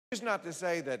It's not to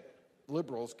say that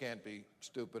liberals can't be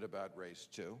stupid about race,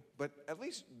 too, but at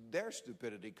least their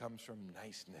stupidity comes from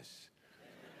niceness.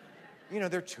 You know,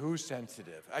 they're too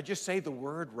sensitive. I just say the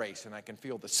word race and I can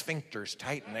feel the sphincters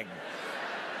tightening.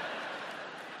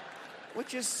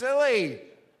 Which is silly.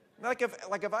 Like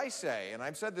if I say, and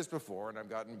I've said this before and I've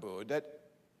gotten booed, that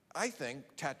I think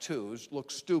tattoos look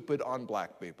stupid on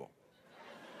black people.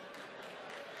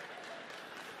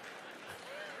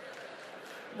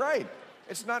 Right.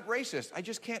 It's not racist. I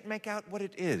just can't make out what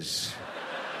it is.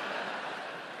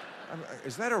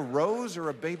 Is that a rose or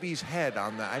a baby's head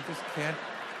on that? I just can't.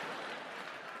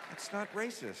 It's not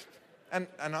racist. And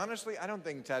honestly, I don't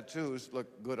think tattoos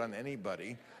look good on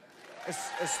anybody,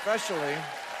 especially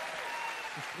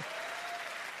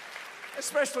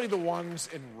the ones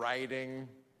in writing.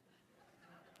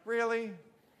 Really?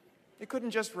 You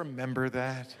couldn't just remember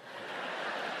that?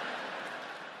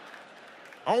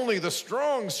 Only the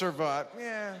strong survive.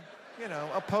 Yeah, you know,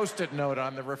 a Post-it note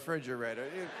on the refrigerator.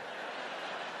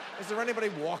 Is there anybody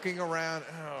walking around?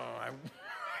 Oh, I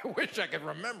wish I could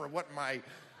remember what my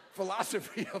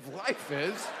philosophy of life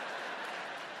is.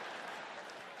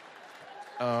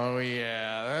 Oh,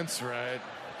 yeah, that's right.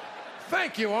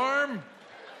 Thank you, Arm.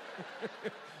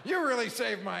 You really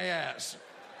saved my ass.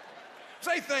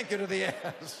 Say thank you to the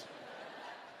ass.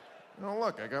 Oh,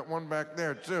 look, I got one back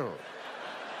there, too.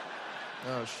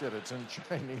 Oh, shit, it's in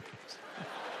Chinese.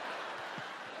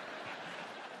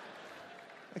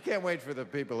 I can't wait for the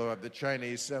people who have the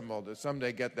Chinese symbol to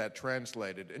someday get that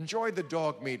translated. Enjoy the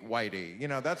dog meat, Whitey. You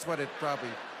know, that's what it probably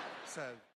says.